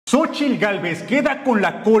Xochitl Galvez queda con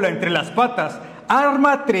la cola entre las patas,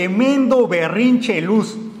 arma tremendo berrinche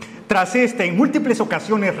Luz. Tras en múltiples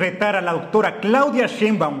ocasiones retar a la doctora Claudia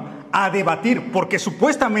Sheinbaum a debatir porque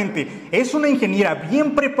supuestamente es una ingeniera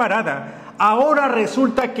bien preparada, ahora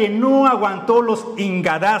resulta que no aguantó los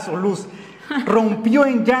ingadazos, Luz. Rompió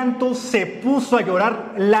en llanto, se puso a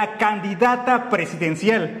llorar la candidata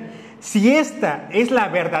presidencial. Si esta es la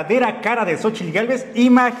verdadera cara de Xochitl Galvez,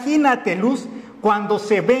 imagínate, Luz, cuando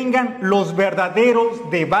se vengan los verdaderos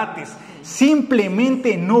debates.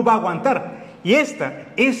 Simplemente no va a aguantar. Y esta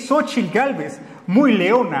es Xochitl Galvez, muy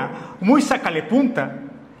leona, muy sacalepunta,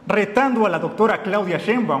 retando a la doctora Claudia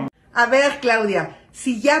Sheinbaum. A ver, Claudia,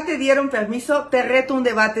 si ya te dieron permiso, te reto un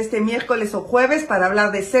debate este miércoles o jueves para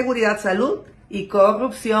hablar de seguridad, salud y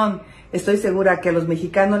corrupción. Estoy segura que a los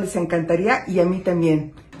mexicanos les encantaría y a mí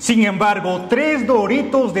también. Sin embargo, 3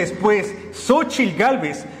 doritos después, Xochitl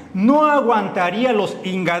Galvez no aguantaría los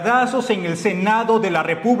ingadazos en el Senado de la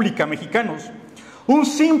República Mexicanos. Un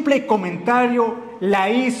simple comentario la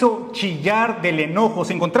hizo chillar del enojo.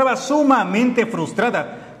 Se encontraba sumamente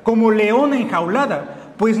frustrada, como leona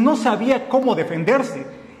enjaulada, pues no sabía cómo defenderse.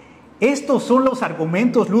 Estos son los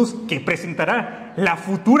argumentos, Luz, que presentará la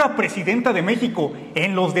futura presidenta de México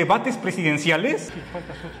en los debates presidenciales.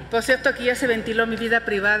 Por cierto, aquí ya se ventiló mi vida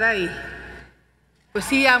privada y pues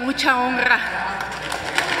sí, a mucha honra.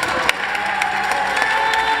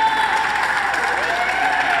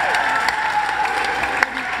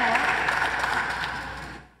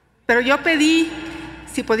 Pero yo pedí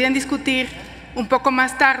si podían discutir un poco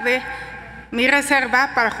más tarde mi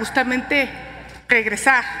reserva para justamente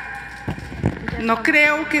regresar. No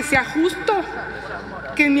creo que sea justo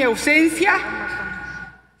que en mi ausencia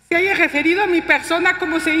se haya referido a mi persona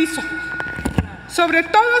como se hizo. Sobre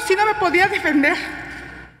todo si no me podía defender.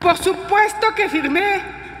 Por supuesto que firmé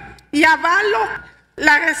y avalo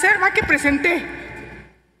la reserva que presenté.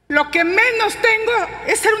 Lo que menos tengo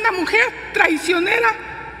es ser una mujer traicionera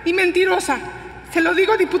y mentirosa. Se lo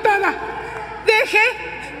digo, diputada.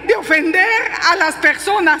 Deje de ofender a las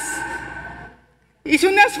personas. Hice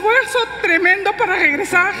un esfuerzo tremendo para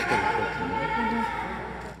regresar.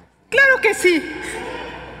 Claro que sí.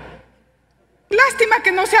 Lástima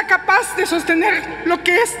que no sea capaz de sostener lo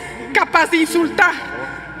que es capaz de insultar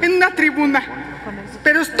en una tribuna.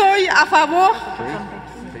 Pero estoy a favor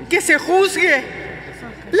que se juzgue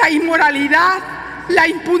la inmoralidad, la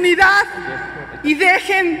impunidad y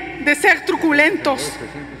dejen de ser truculentos.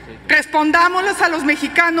 Respondámosles a los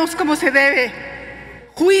mexicanos como se debe.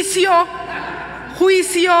 Juicio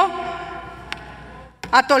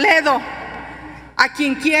a Toledo, a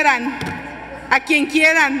quien quieran,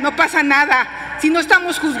 no pasa nada. Si no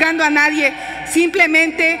estamos juzgando a nadie,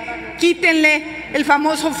 simplemente quítenle el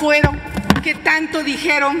famoso fuero que tanto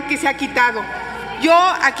dijeron que se ha quitado. Yo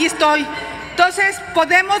aquí estoy. Entonces,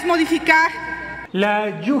 podemos modificar.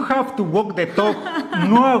 La You Have to Walk the Talk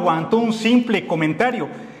no aguantó un simple comentario.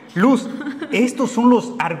 Luz, estos son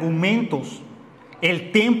los argumentos,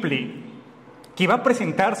 el temple que va a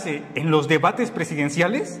presentarse en los debates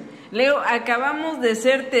presidenciales. Leo, acabamos de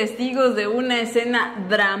ser testigos de una escena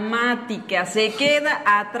dramática. Se queda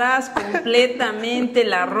atrás completamente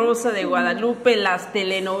La Rosa de Guadalupe, las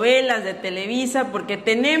telenovelas de Televisa, porque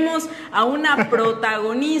tenemos a una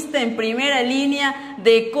protagonista en primera línea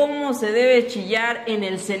de cómo se debe chillar en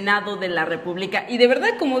el Senado de la República. Y de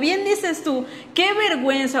verdad, como bien dices tú, qué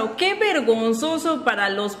vergüenza o qué vergonzoso para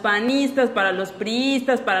los panistas, para los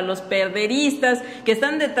priistas, para los perderistas que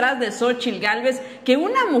están detrás de Xochitl Galvez, que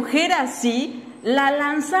una mujer así la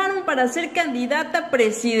lanzaron para ser candidata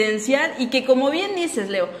presidencial y que, como bien dices,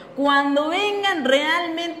 Leo, cuando vengan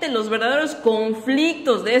realmente los verdaderos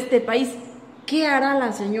conflictos de este país, ¿qué hará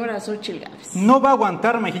la señora Xochitl Galvez? No va a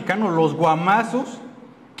aguantar, mexicano, los guamazos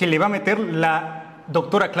que le va a meter la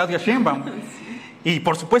doctora Claudia Sheinbaum. Y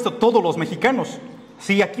por supuesto todos los mexicanos.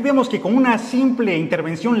 Si aquí vemos que con una simple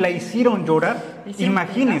intervención la hicieron llorar,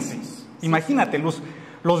 imagínate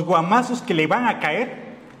los guamazos que le van a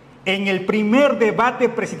caer en el primer debate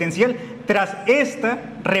presidencial, tras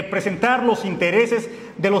representar los intereses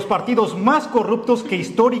de los partidos más corruptos que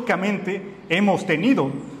históricamente hemos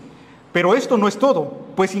tenido. Pero esto no es todo,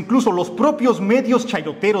 pues incluso los propios medios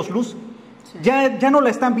chayoteros, Luz, ya no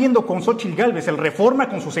la están viendo con Xochitl Galvez. El Reforma,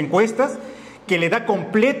 con sus encuestas, que le da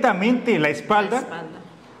completamente la espalda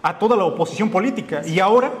a toda la oposición política. Y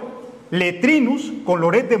ahora, Letrinus, con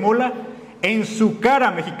Loret de Mola, en su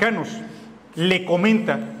cara, mexicanos, le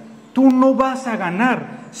comenta: tú no vas a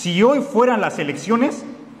ganar. Si hoy fueran las elecciones,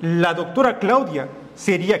 la doctora Claudia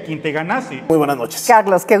sería quien te ganase. Muy buenas noches.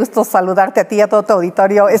 Carlos, qué gusto saludarte a ti y a todo tu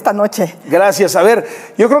auditorio esta noche. Gracias. A ver,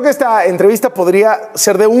 yo creo que esta entrevista podría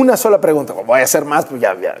ser de una sola pregunta. Voy a hacer más, pues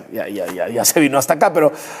ya se vino hasta acá,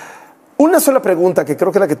 pero una sola pregunta que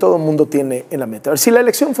creo que es la que todo el mundo tiene en la mente. A ver, si la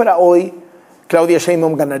elección fuera hoy, Claudia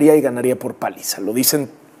sheinbaum ganaría y ganaría por paliza. Lo dicen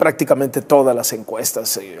prácticamente todas las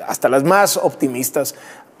encuestas, hasta las más optimistas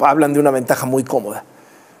hablan de una ventaja muy cómoda.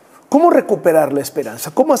 ¿Cómo recuperar la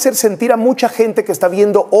esperanza? ¿Cómo hacer sentir a mucha gente que está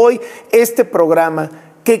viendo hoy este programa,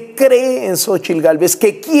 que cree en Xochitl Galvez,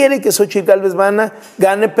 que quiere que Xochitl Galvez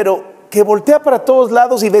gane, pero que voltea para todos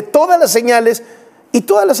lados y ve todas las señales, y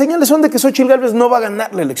todas las señales son de que Xochitl Galvez no va a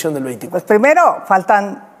ganar la elección del 24? Pues primero,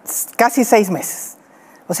 faltan casi 6 meses.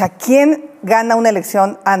 O sea, ¿quién gana una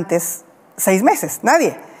elección antes 6 meses?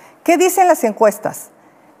 Nadie. ¿Qué dicen las encuestas?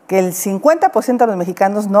 Que el 50% de los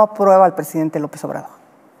mexicanos no aprueba al presidente López Obrador.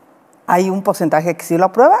 Hay un porcentaje que sí lo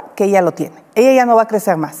aprueba, que ella lo tiene. Ella ya no va a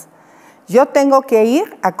crecer más. Yo tengo que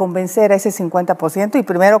ir a convencer a ese 50% y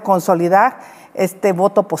primero consolidar este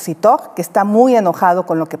voto opositor que está muy enojado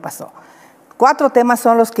con lo que pasó. 4 temas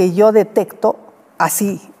son los que yo detecto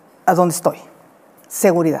así, a donde estoy.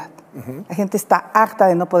 Seguridad. La gente está harta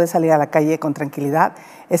de no poder salir a la calle con tranquilidad,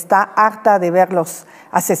 está harta de ver los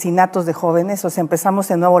asesinatos de jóvenes. O sea, empezamos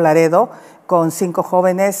en Nuevo Laredo con 5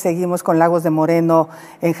 jóvenes, seguimos con Lagos de Moreno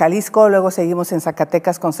en Jalisco, luego seguimos en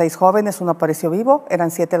Zacatecas con 6 jóvenes, uno apareció vivo, eran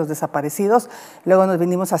 7 los desaparecidos, luego nos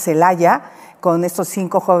vinimos a Celaya con estos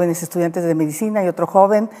 5 jóvenes estudiantes de medicina y otro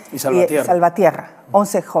joven, y Salvatierra,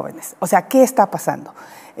 11 jóvenes. O sea, ¿qué está pasando?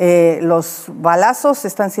 Los balazos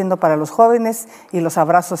están siendo para los jóvenes y los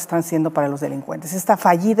abrazos están siendo para los delincuentes. Esta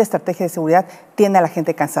fallida estrategia de seguridad tiene a la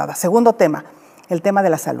gente cansada. Segundo tema, el tema de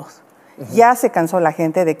la salud. Ya se cansó la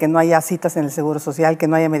gente de que no haya citas en el Seguro Social, que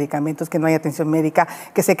no haya medicamentos, que no haya atención médica,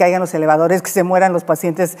 que se caigan los elevadores, que se mueran los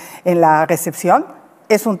pacientes en la recepción.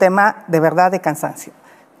 Es un tema de verdad de cansancio.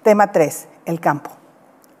 Tema 3, el campo.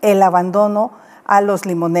 El abandono a los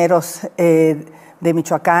limoneros de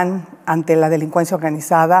Michoacán ante la delincuencia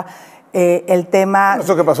organizada, el tema...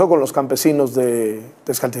 Esto que pasó con los campesinos de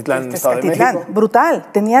Tezcatitlán, en Estado de México. Brutal.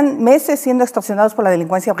 Tenían meses siendo extorsionados por la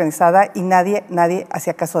delincuencia organizada y nadie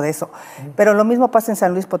hacía caso de eso. Pero lo mismo pasa en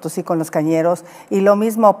San Luis Potosí con los cañeros y lo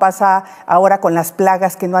mismo pasa ahora con las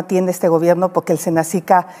plagas que no atiende este gobierno porque el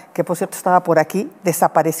Senacica, que por cierto estaba por aquí,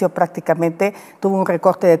 desapareció prácticamente. Tuvo un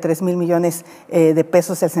recorte de 3,000 millones de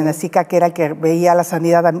pesos el Senacica, que era el que veía la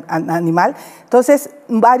sanidad animal. Entonces,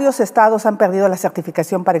 varios estados han perdido la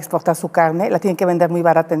certificación para exportar su carne, la tienen que vender muy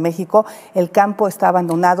barata en México, el campo está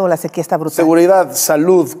abandonado, la sequía está brutal. Seguridad,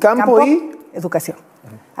 salud, campo y... educación.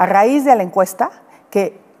 A raíz de la encuesta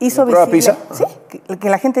que hizo visible... ¿PISA? Sí, que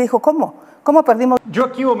la gente dijo, ¿cómo perdimos? Yo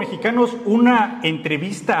aquí hubo mexicanos una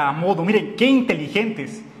entrevista a modo, miren, qué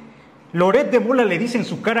inteligentes. Loret de Mola le dice en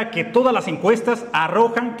su cara que todas las encuestas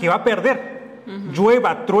arrojan que va a perder.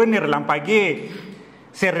 Llueva, truene, relampaguee,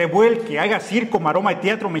 se revuelque, haga circo, maroma y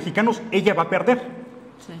teatro, mexicanos, ella va a perder.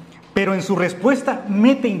 Sí. Pero en su respuesta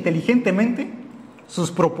mete inteligentemente sus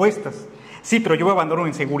propuestas. Sí, pero yo abandono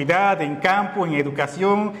en seguridad, en campo, en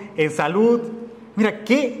educación, en salud. Mira,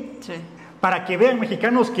 ¿qué? Sí. Para que vean,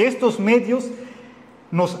 mexicanos, que estos medios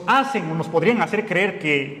nos hacen o nos podrían hacer creer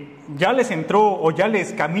que ya les entró o ya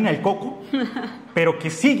les camina el coco, pero que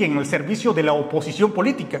siguen al servicio de la oposición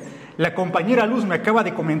política. La compañera Luz me acaba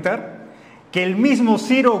de comentar que el mismo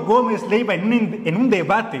Ciro Gómez Leiva en un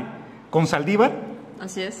debate con Saldívar,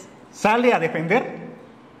 así es, sale a defender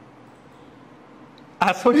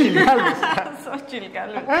a Xochitl Galvez. Xochitl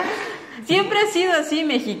Galvez. Siempre ha sido así,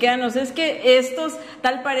 mexicanos. Es que estos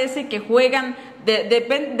tal parece que juegan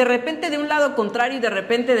de repente de un lado contrario y de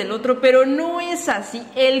repente del otro, pero no es así.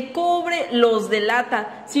 El cobre los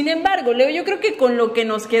delata. Sin embargo, Leo, yo creo que con lo que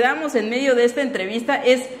nos quedamos en medio de esta entrevista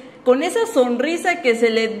es con esa sonrisa que se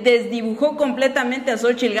le desdibujó completamente a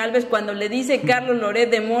Xochitl Galvez cuando le dice Carlos Loret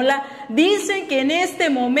de Mola, dicen que en este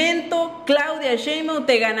momento Claudia sheinbaum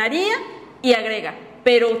te ganaría, y agrega,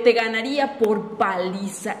 pero te ganaría por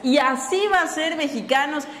paliza. Y así va a ser,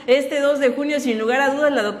 mexicanos, este 2 de junio, sin lugar a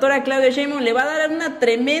dudas, la doctora Claudia sheinbaum le va a dar una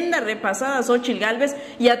tremenda repasada a Xochitl Galvez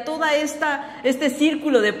y a toda este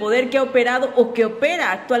círculo de poder que ha operado o que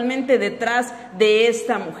opera actualmente detrás de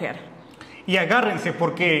esta mujer. Y agárrense,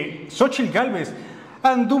 porque Xochitl Galvez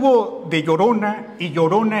anduvo de llorona y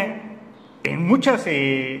llorona en muchas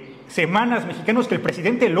semanas, mexicanos, que el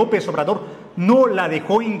presidente López Obrador no la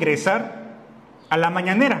dejó ingresar a la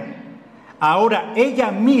mañanera. Ahora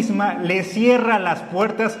ella misma le cierra las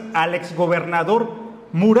puertas al exgobernador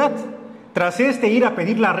Murat. Tras ir a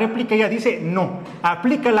pedir la réplica, ella dice no,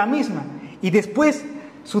 aplica la misma. Y después,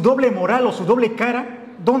 su doble moral o su doble cara,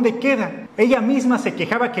 ¿dónde queda? Ella misma se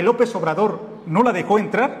quejaba que López Obrador no la dejó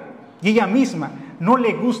entrar y ella misma no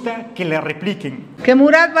le gusta que le repliquen. Que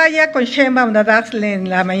Murat vaya con Sheinbaum a darle en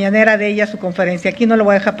la mañanera de ella su conferencia, aquí no lo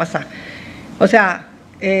voy a dejar pasar. O sea,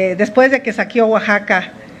 después de que saqueó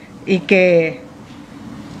Oaxaca y que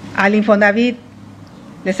al Infonavit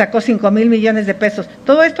le sacó 5,000 millones de pesos,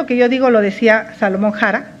 todo esto que yo digo lo decía Salomón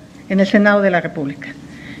Jara en el Senado de la República.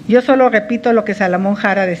 Yo solo repito lo que Salomón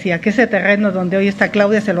Jara decía, que ese terreno donde hoy está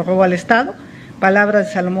Claudia se lo robó al Estado, palabras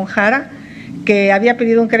de Salomón Jara, que había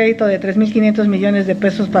pedido un crédito de 3,500 millones de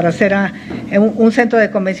pesos para hacer un centro de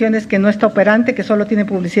convenciones que no está operante, que solo tiene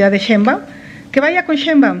publicidad de Sheinbaum, que vaya con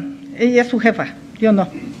Sheinbaum, ella es su jefa, yo no.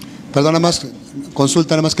 Perdón, nada más,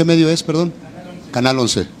 consulta nada más, ¿qué medio es, perdón? Canal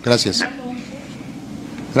 11, gracias.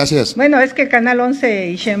 Gracias. Bueno, es que Canal 11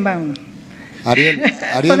 y Sheinbaum Ariel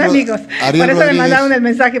son amigos, Ariel por eso Rodríguez. me mandaron el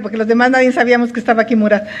mensaje, porque los demás nadie sabíamos que estaba aquí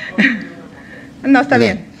Murat. No, está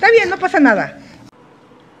bien, no pasa nada.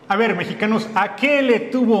 A ver, mexicanos, ¿a qué le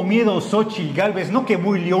tuvo miedo Xochitl Galvez? No que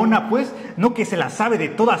muy leona, pues, no que se la sabe de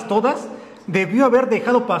todas. Debió haber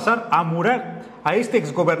dejado pasar a Murat, a este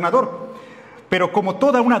exgobernador. Pero como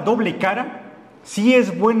toda una doble cara, sí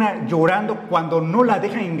es buena llorando cuando no la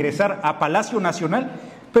dejan ingresar a Palacio Nacional,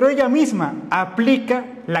 pero ella misma aplica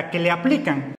la que le aplican.